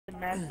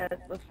map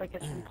that looks like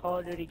it's from Call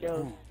of Duty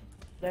Ghosts.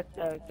 That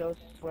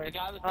Ghosts were. Oh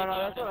no,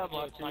 that's what I'm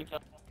watching.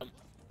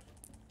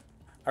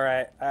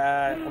 Alright,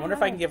 I wonder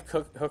if I can give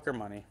Hooker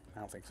money. I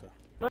don't think so.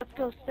 Let's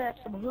go stab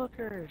some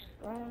hookers.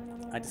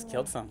 I just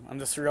killed some. I'm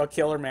the serial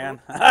killer,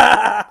 man.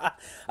 Ah!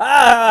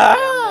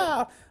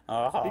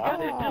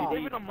 There's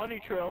even a money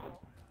trail.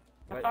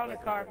 I found a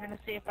car. I'm gonna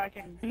see if I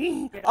can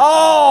get it.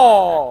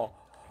 Oh!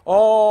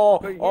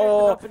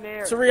 Oh!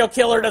 Serial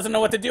killer doesn't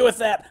know what to do with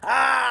that.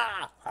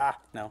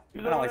 No.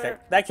 I don't like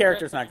that. That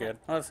character's not good.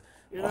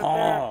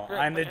 Oh,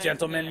 I'm the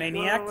gentleman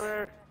maniac.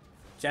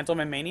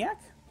 Gentleman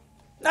maniac?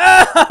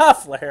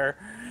 Flare.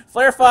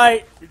 Flare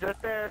fight. You're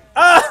just there.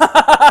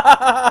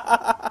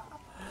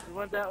 You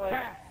went that way.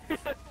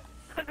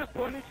 I'm just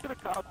pointing to the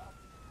cops.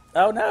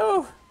 Oh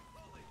no!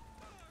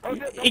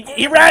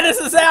 He ratted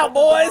us out,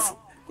 boys!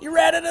 He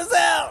ratted us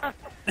out!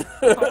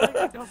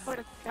 Don't point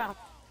at the cops.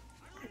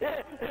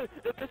 It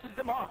pisses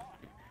them off.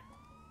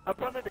 I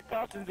pointed at the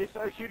cops and they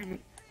started shooting me.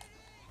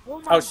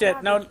 Oh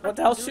shit, no, what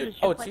the hell shoot?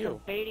 Oh, it's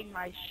you. Evading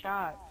my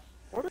shots.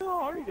 Where the hell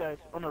are you guys?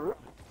 On the roof?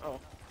 Oh.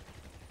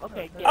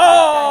 Okay,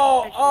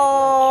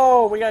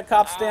 Oh, we got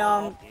cops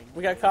down.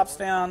 We got cops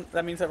down.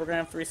 That means that we're gonna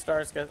have 3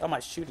 stars, guys. Oh, my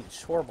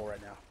shooting's horrible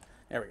right now.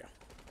 There we go.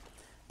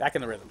 Back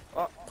in the rhythm.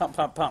 Pump,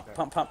 pump, pump,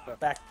 pump, pump.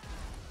 Back.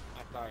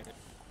 All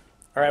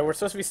right, we're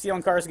supposed to be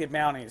stealing cars to get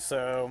bounties,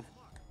 so.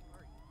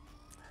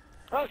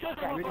 Oh,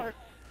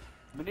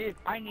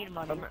 I need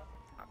money.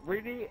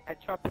 We need a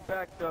chopper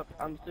backup.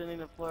 I'm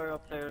sending a flare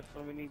up there,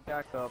 so we need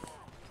backup.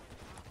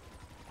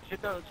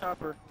 Shit down the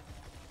chopper.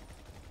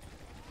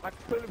 I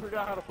completely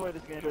forgot how to play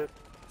this game.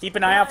 Keep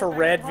an eye out for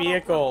red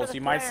vehicles. You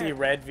might see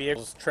red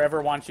vehicles.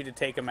 Trevor wants you to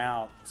take them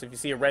out. So if you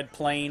see a red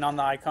plane on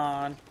the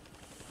icon.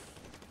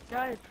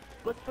 Guys,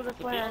 look for the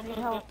flare. I need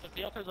help. The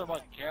vehicles are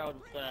like Gerald.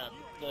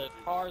 The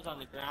cars on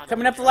the ground.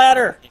 Coming up the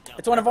ladder.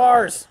 It's one of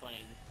ours.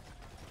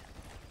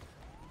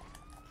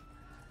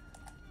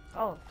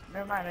 Oh,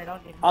 never mind. I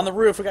don't need help. On the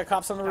roof. We got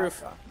cops on the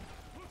roof.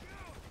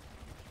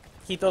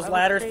 Keep those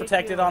ladders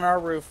protected on our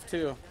roof,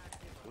 too.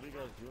 What are you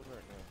guys doing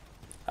right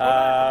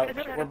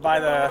now? We're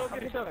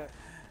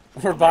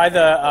by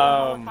the,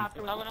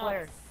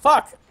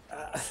 fuck!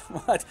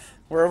 What?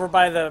 We're over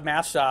by the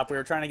math shop. We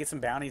were trying to get some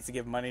bounties to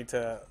give money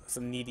to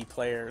some needy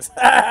players.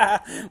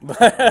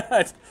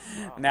 But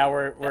now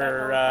we're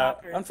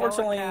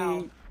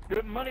unfortunately...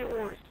 Good money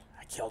horse.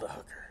 I killed a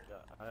hooker.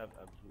 I have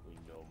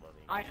absolutely no money.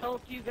 I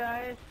helped you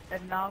guys,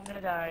 and now I'm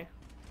gonna die.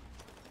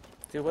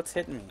 Dude, what's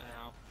hitting me?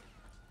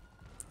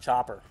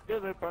 Chopper.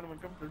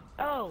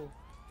 Oh!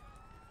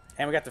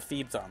 And we got the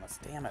feeds on us.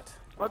 Damn it.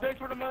 Well, thanks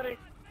for the money.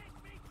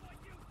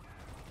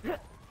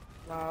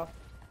 Wow.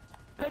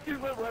 That dude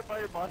went right by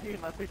your body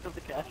and I picked up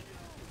the cash.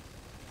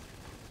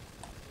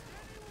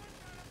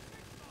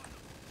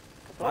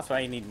 That's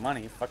why you need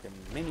money. Fucking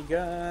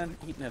minigun,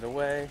 eating it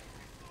away.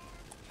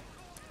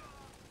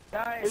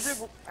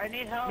 Guys, I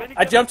need help.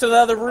 I jumped to the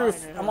other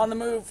roof. I'm on the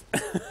move.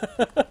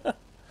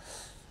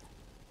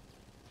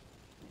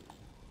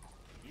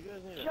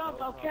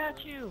 Jump, I'll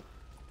catch you.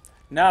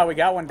 No, we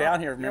got one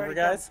down here. Remember,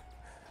 guys?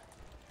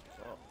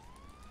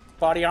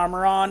 Body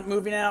armor on,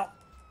 moving out.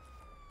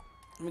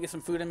 Let me get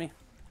some food in me.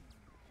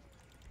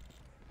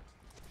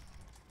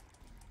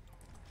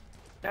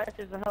 Guys,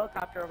 there's a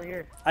helicopter over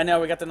here. I know,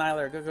 we got the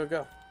Niler. Go, go,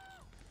 go.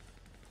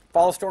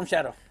 Follow Storm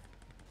Shadow.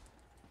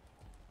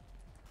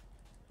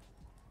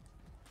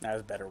 That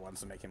was better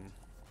ones to make him.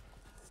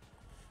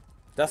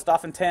 Dust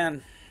off in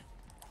 10.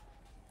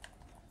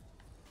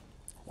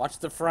 Watch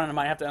the front. I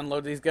might have to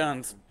unload these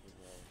guns.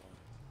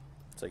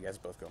 So you guys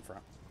both go in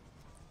front.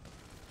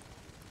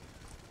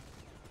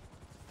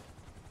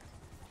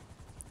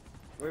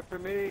 Wait for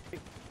me.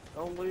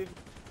 Don't leave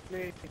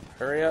me.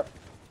 Hurry up.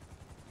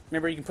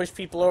 Remember, you can push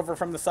people over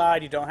from the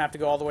side. You don't have to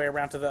go all the way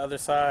around to the other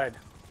side.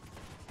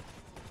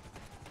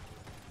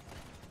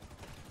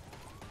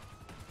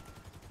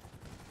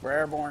 We're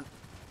airborne.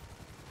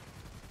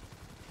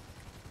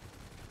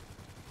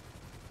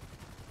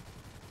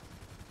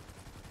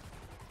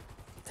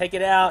 Take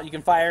it out. You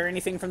can fire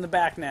anything from the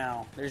back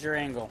now. There's your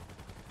angle.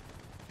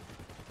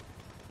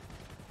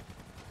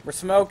 We're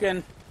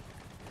smoking.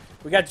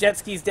 We got jet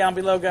skis down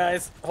below,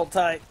 guys. Hold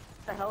tight.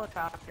 The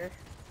helicopter.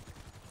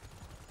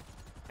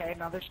 Okay,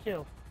 now there's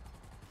 2.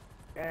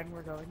 And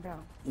we're going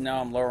down. No,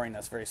 I'm lowering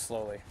us very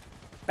slowly.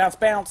 Bounce,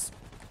 bounce.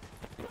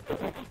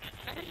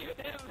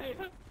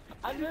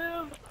 I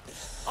moved.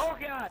 Oh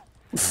god.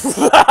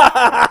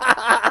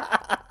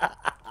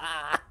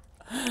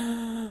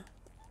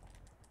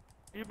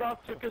 You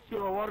about took us to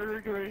a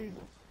watery grave.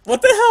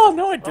 What the hell?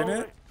 No, I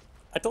didn't.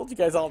 I told you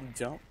guys all to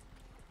jump.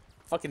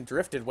 Fucking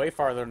drifted way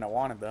farther than I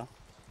wanted, though.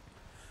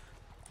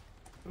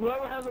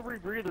 Whoever has a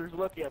rebreather is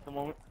lucky at the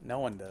moment. No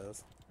one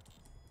does.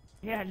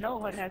 Yeah, no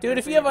one has. Dude,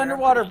 if you have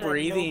underwater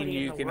breathing,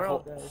 you can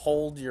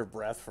hold your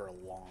breath for a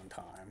long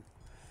time.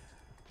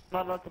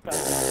 Not enough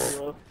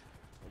capacity.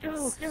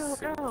 Go.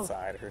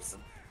 Suicide or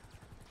some.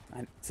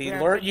 See,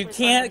 you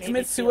can't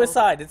commit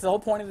suicide. It's the whole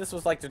point of this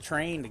was like to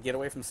train to get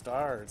away from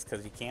stars,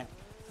 because you can't.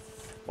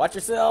 Watch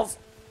yourselves.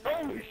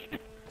 Oh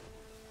shit!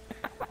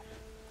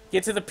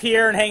 Get to the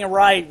pier and hang a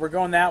right. We're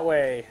going that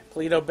way.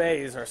 Paleto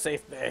Bay is our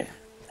safe bay.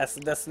 That's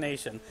the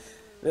destination.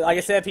 Like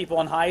I said, people,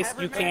 in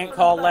Heist, you can't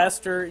call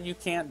Lester, you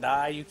can't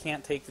die, you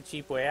can't take the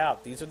cheap way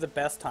out. These are the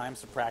best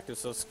times to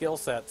practice those skill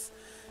sets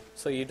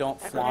so you don't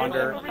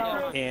flounder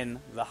in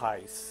the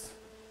heist.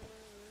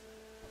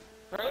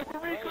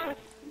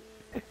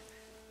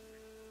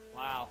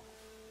 Wow.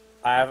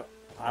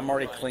 I'm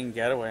already clean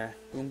getaway.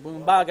 Boom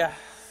boom baga.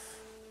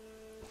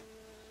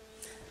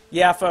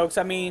 Yeah, folks,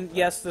 I mean,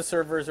 yes, the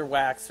servers are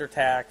waxed, they're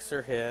taxed,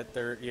 they're hit,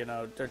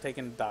 they're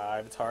taking a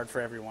dive. It's hard for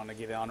everyone to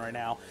get on right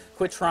now.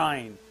 Quit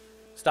trying.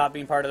 Stop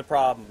being part of the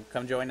problem.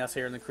 Come join us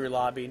here in the crew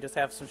lobby and just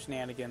have some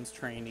shenanigans,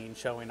 training,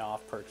 showing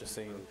off,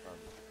 purchasing.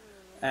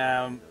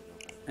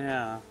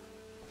 Yeah.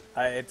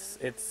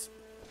 It's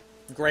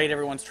great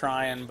everyone's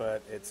trying,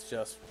 but it's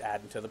just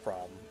adding to the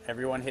problem.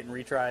 Everyone hitting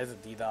retries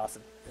and DDoS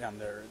on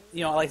their,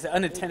 like I said,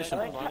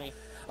 unintentional.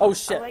 Oh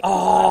shit!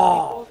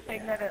 People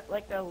saying that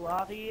like a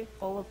lobby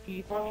full of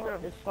people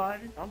is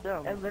fun. I'm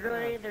down. And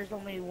literally, there's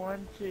only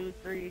 1, 2,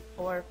 3,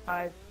 4,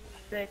 5,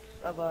 6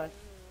 of us,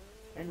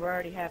 and we're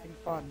already having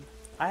fun.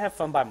 I have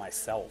fun by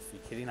myself. Are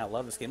you kidding? I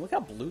love this game. Look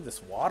how blue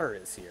this water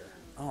is here.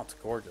 Oh, it's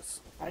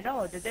gorgeous. I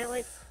know. Did they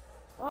like?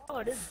 Oh,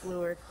 it is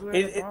bluer. It's bluer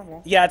than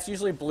normal. Yeah, it's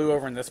usually blue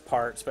over in this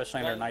part,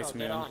 especially under a nice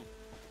moon.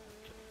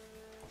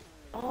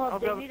 Oh,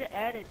 they need to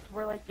add it to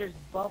where like there's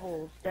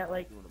bubbles that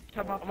like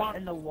come up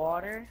in the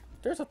water.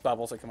 There's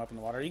bubbles that come up in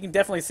the water. You can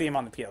definitely see them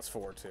on the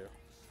PS4 too.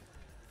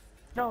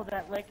 No,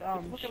 that like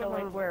show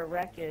like where a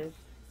wreck is.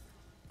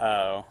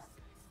 Oh.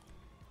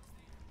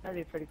 That'd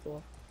be pretty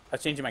cool. I'm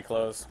changing my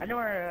clothes. I know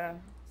where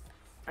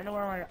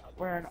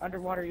an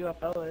underwater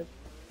UFO is.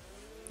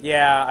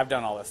 Yeah, I've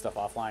done all that stuff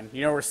offline.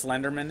 You know where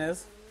Slenderman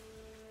is?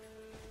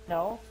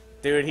 No.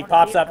 Dude, he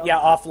pops up. Yeah,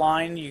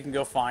 offline. You can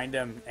go find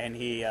him, and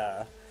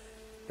he'll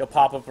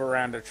pop up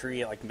around a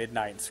tree at like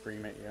midnight and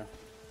scream at you.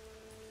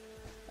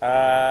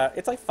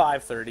 It's like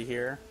 5:30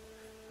 here.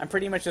 I'm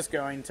pretty much just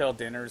going till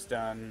dinner's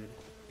done.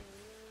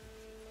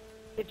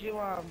 Did you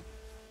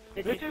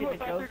see the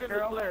Ghost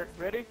Girl?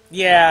 Ready?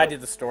 Yeah, I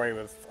did the story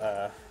with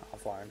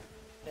offline.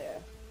 Yeah.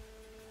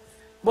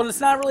 Well,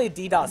 it's not really a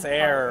DDoS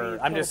error.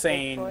 I'm just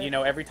saying,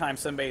 every time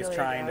somebody's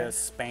trying to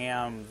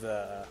spam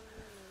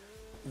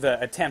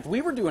the attempt.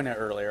 We were doing it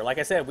earlier. Like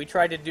I said, we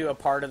tried to do a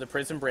part of the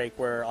Prison Break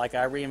where, like,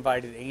 I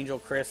reinvited Angel,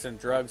 Chris, and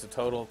Drugs a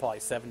total of probably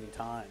 70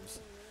 times.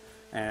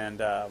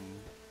 And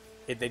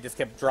they just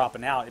kept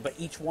dropping out. But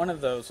each one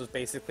of those was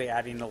basically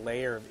adding a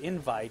layer of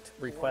invite,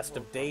 request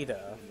of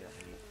data.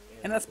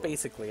 And that's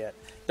basically it.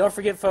 Don't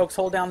forget, folks,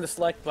 hold down the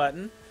select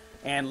button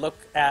and look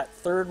at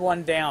third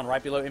one down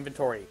right below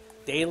inventory.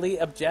 Daily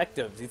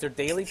objectives. These are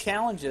daily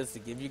challenges to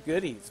give you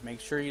goodies.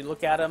 Make sure you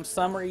look at them.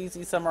 Some are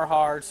easy, some are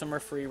hard, some are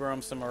free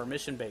roam, some are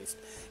mission-based.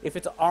 If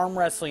it's arm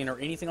wrestling or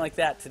anything like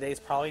that, today's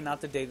probably not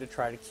the day to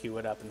try to queue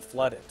it up and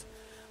flood it.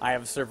 I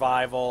have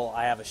survival,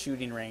 I have a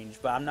shooting range,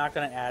 but I'm not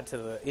going to add to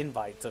the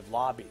invites of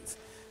lobbies.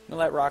 I'm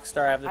going to let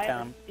Rockstar have the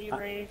time. I have a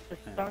C-race,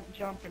 a stunt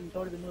jump, and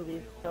go to the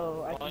movies,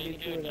 so I can do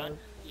 2 of those.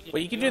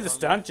 Well, you can do the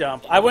stunt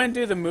jump. I wouldn't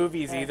do the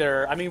movies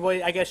either. I mean,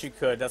 well, I guess you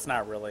could. That's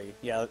not really.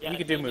 Yeah, you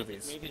could do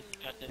movies.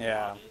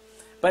 Yeah.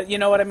 But you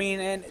know what I mean?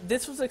 And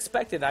this was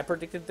expected. I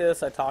predicted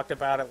this. I talked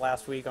about it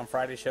last week on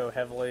Friday's show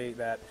heavily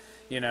that,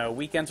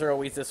 weekends are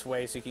always this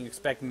way, so you can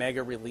expect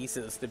mega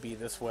releases to be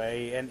this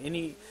way.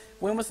 And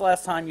when was the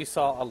last time you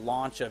saw a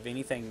launch of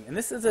anything? And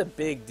this is a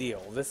big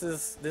deal. This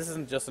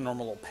isn't just a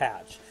normal little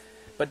patch.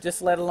 But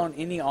just let alone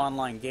any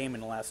online game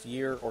in the last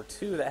year or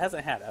two that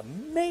hasn't had a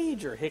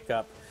major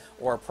hiccup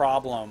or a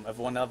problem of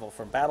one level,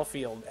 from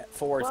Battlefield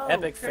 4's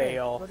epic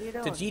fail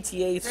to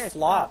GTA's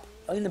flop,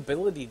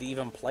 inability to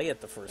even play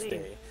it the first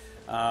day,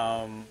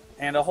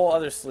 and a whole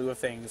other slew of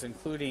things,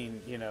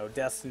 including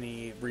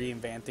Destiny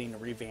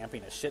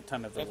revamping a shit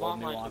ton of the little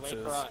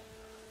nuances.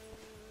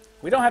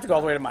 We don't have to go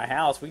all the way to my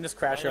house. We can just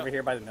crash over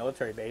here by the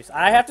military base.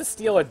 I have to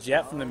steal a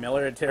jet from the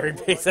military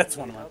base. That's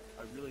one of my. I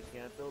really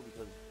can't though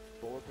because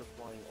bullets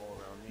are flying all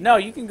around me. No,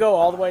 you can go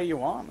all the way you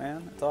want,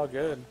 man. It's all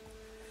good.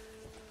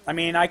 I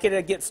mean, I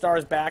could get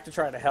stars back to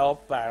try to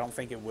help, but I don't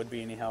think it would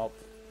be any help.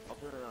 I'll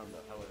turn around though.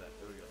 How about that?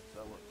 There we go.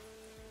 That one.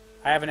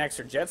 I have an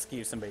extra jet ski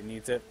if somebody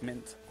needs it.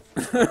 Mint.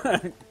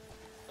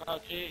 Oh,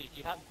 geez.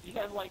 You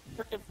have like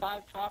freaking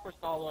 5 choppers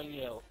following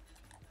you.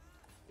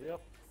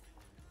 Yep.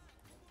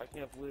 I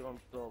can't believe I'm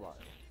still alive.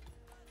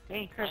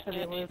 Dang, Chris, I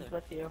didn't lose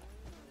with you.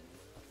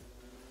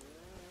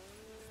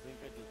 I think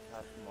I just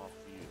passed them off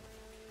to you.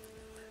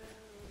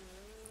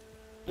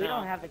 We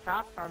don't have the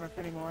cops on us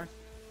anymore.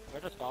 We're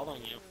just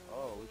following you.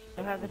 Oh, we should.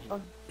 Don't have this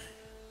one.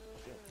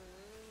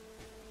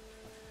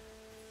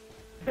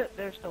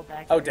 They're still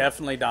back. Oh,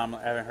 definitely, Dom.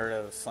 I haven't heard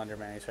of Slender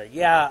Man.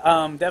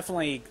 Yeah,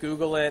 definitely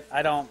Google it.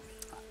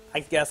 I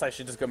guess I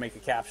should just go make a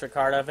capture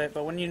card of it.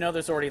 But when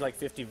there's already like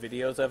 50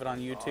 videos of it on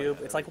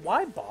YouTube, it's like,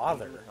 why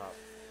bother?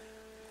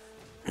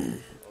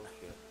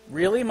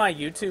 Really, my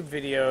YouTube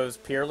videos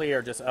purely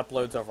are just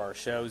uploads of our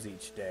shows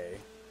each day.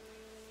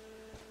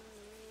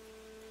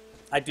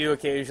 I do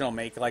occasionally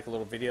make like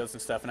little videos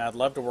and stuff, and I'd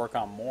love to work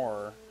on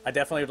more. I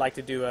definitely would like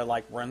to do a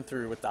like run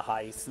through with the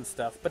heists and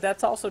stuff, but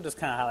that's also just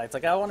kind of highlights.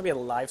 Like I want to be a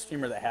live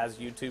streamer that has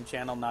a YouTube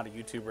channel, not a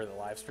YouTuber that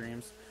live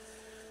streams.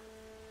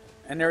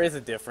 And there is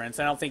a difference.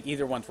 I don't think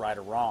either one's right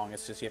or wrong.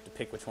 It's just you have to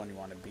pick which one you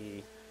want to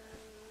be.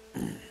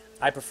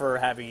 I prefer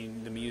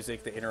having the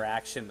music, the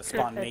interaction, the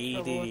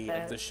spontaneity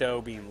of the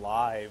show being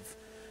live,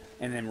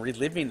 and then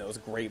reliving those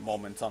great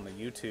moments on the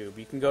YouTube.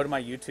 You can go to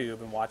my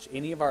YouTube and watch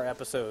any of our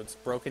episodes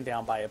broken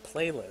down by a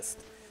playlist.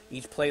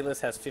 Each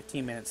playlist has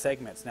 15-minute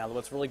segments. Now,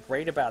 what's really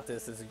great about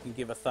this is you can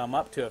give a thumb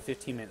up to a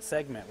 15-minute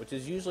segment, which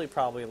is usually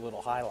probably a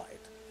little highlight.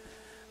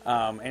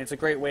 And it's a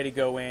great way to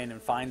go in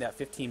and find that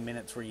 15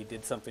 minutes where you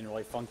did something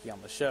really funky on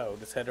the show.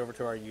 Just head over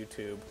to our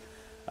YouTube,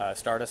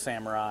 start a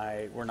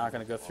Samurai. We're not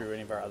going to go through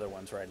any of our other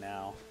ones right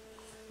now.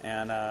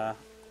 And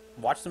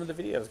watch some of the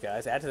videos,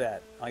 guys. Add to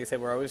that. Like I said,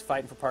 we're always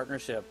fighting for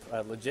partnership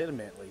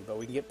legitimately, but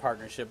we can get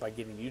partnership by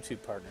getting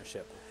YouTube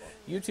partnership.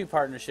 YouTube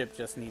partnership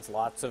just needs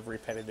lots of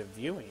repetitive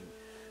viewing,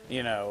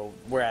 you know,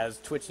 whereas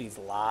Twitch needs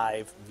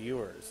live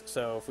viewers.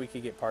 So if we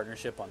could get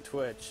partnership on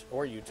Twitch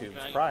or YouTube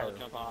prior,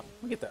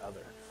 we get the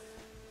other.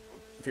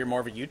 If you're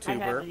more of a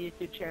YouTuber... I have a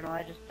YouTube channel,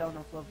 I just don't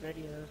upload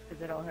videos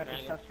because I don't have the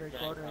stuff to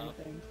record or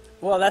anything.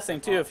 Well, that's the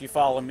thing, too. If you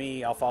follow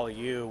me, I'll follow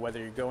you, whether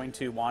you're going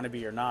to, want to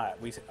be or not.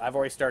 I've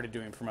already started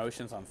doing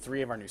promotions on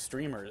 3 of our new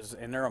streamers,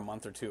 and they're a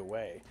month or 2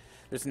 away.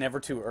 There's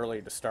never too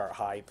early to start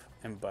hype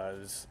and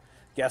buzz.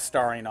 Guest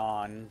starring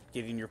on,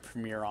 getting your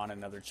premiere on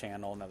another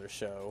channel, another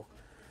show.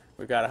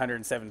 We've got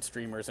 107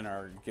 streamers in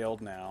our guild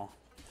now.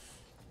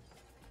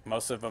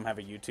 Most of them have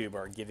a YouTube or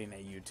are getting a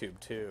YouTube,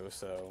 too,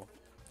 so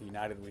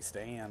united we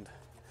stand.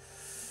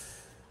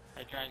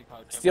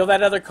 Steal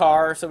that other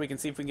car so we can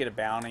see if we can get a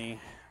bounty.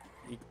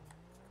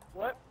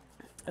 What?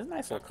 It's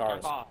nice little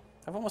cars.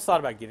 I've almost thought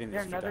about getting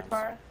these. Another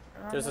car?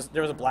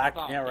 There was a black,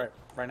 yeah,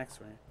 right next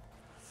to me.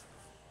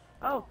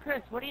 Oh,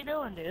 Chris, what are you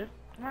doing, dude?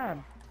 Come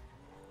on.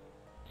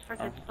 Just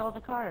freaking stole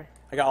the car.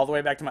 I got all the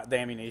way back to the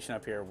ammunition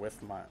up here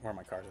with where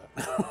my car's at.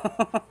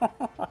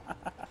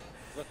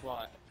 With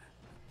what?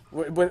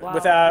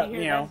 Without,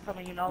 you know,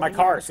 my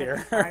car's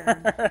here.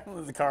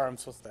 The car I'm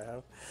supposed to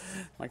have.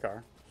 My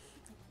car.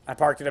 I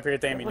parked it up here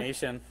at the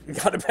ammunition and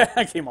got it back.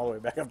 I came all the way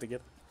back up to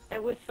get it.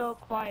 It was so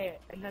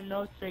quiet, and then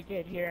no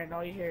get here, and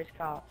all you hear is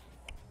cops.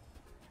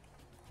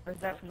 Or is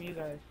that from you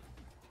guys?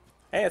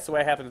 Hey, it's the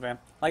way it happens, man.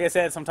 Like I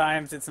said,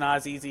 sometimes it's not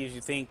as easy as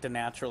you think to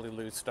naturally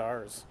lose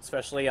stars,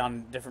 especially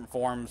on different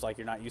forms, like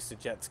you're not used to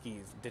jet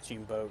skis,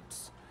 ditching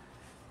boats.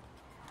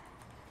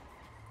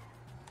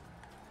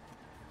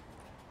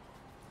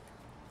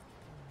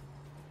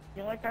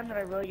 The only time that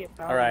I really get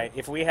found. All right,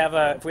 if we have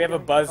a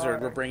buzzard,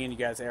 we're bringing you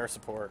guys air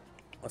support.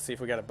 Let's see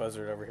if we got a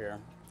buzzard over here.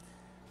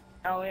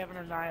 Oh, we have an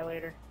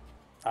annihilator.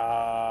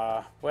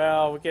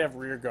 Well, we can have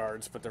rear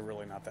guards, but they're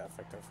really not that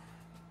effective.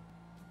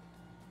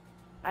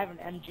 I have an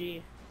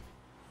MG.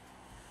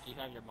 You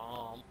have your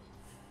mom.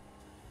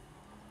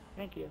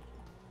 Thank you.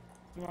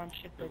 You want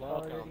shit You're this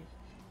welcome. already?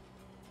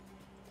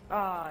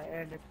 Ah,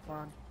 and it's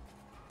gone.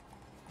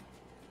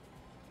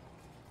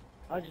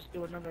 I'll just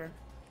do another.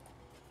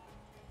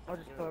 I'll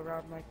just go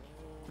around like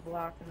the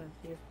block and then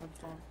see if one's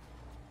gone.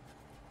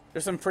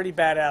 There's some pretty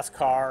badass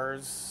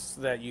cars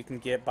that you can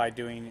get by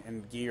doing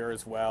in gear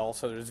as well.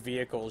 So there's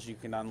vehicles you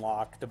can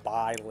unlock to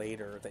buy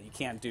later that you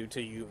can't do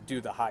till you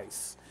do the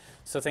heists.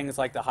 So things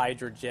like the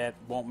Hydra Jet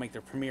won't make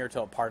their premiere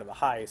till part of the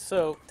heist.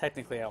 So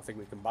technically I don't think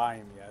we can buy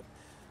them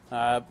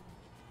yet.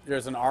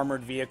 There's an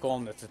armored vehicle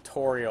in the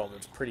tutorial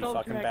that's pretty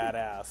fucking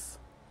badass.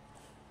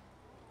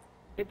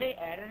 Did they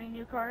add any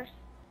new cars?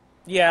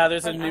 Yeah,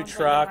 there's a new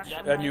truck,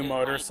 a new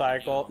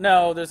motorcycle.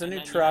 No, there's a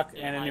new truck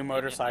and a new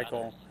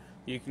motorcycle.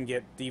 You can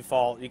get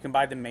default. You can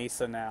buy the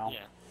Mesa now. Yeah.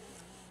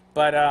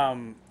 But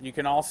you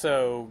can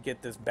also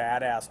get this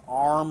badass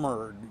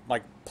armored,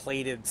 like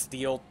plated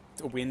steel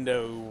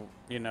window,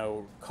 you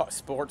know,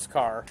 sports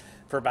car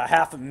for about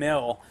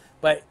 $500,000.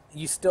 But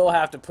you still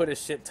have to put a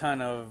shit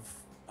ton of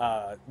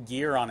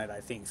gear on it,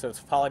 I think. So it's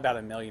probably about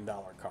 $1 million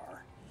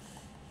car.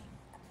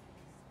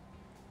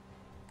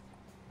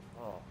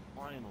 Oh,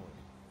 finally.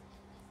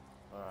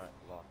 Alright,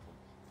 lost him.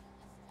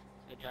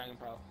 The Dragon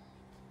Pro.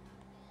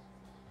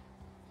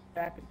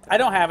 I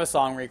don't have a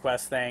song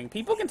request thing.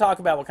 People can talk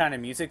about what kind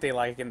of music they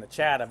like in the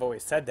chat. I've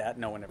always said that.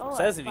 No one ever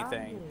says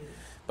anything.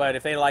 But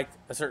if they like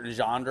a certain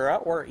genre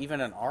or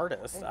even an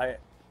artist, I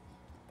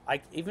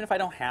even if I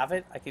don't have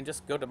it, I can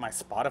just go to my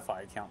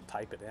Spotify account and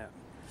type it in.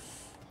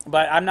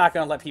 But I'm not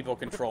going to let people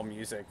control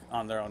music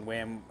on their own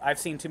whim. I've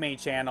seen too many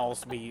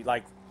channels be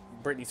like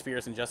Britney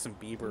Spears and Justin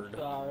Bieber.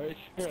 Sorry.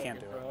 Just can't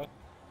do it.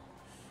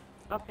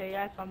 Okay,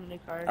 yeah, I found the new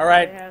car. All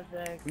right, It has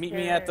the meet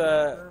me at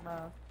the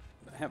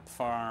hemp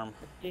farm.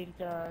 The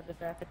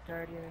backup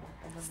Guardian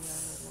and then the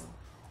other one.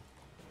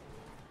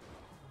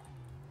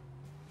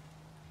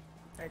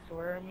 Alright, so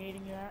where are we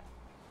meeting you at?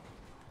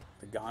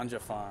 The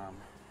ganja farm.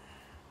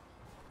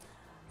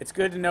 it's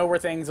good to know where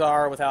things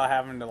are without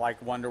having to like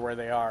wonder where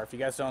they are. If you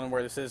guys don't know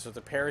where this is, there's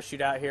a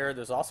parachute out here.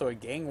 There's also a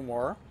gang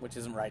war, which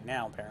isn't right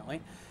now apparently,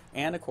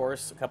 and of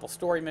course a couple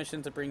story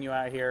missions that bring you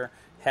out here.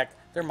 Heck,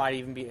 there might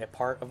even be a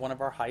part of one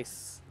of our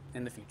heists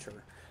in the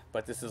future.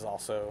 But this is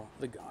also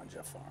the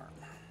ganja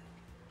farm.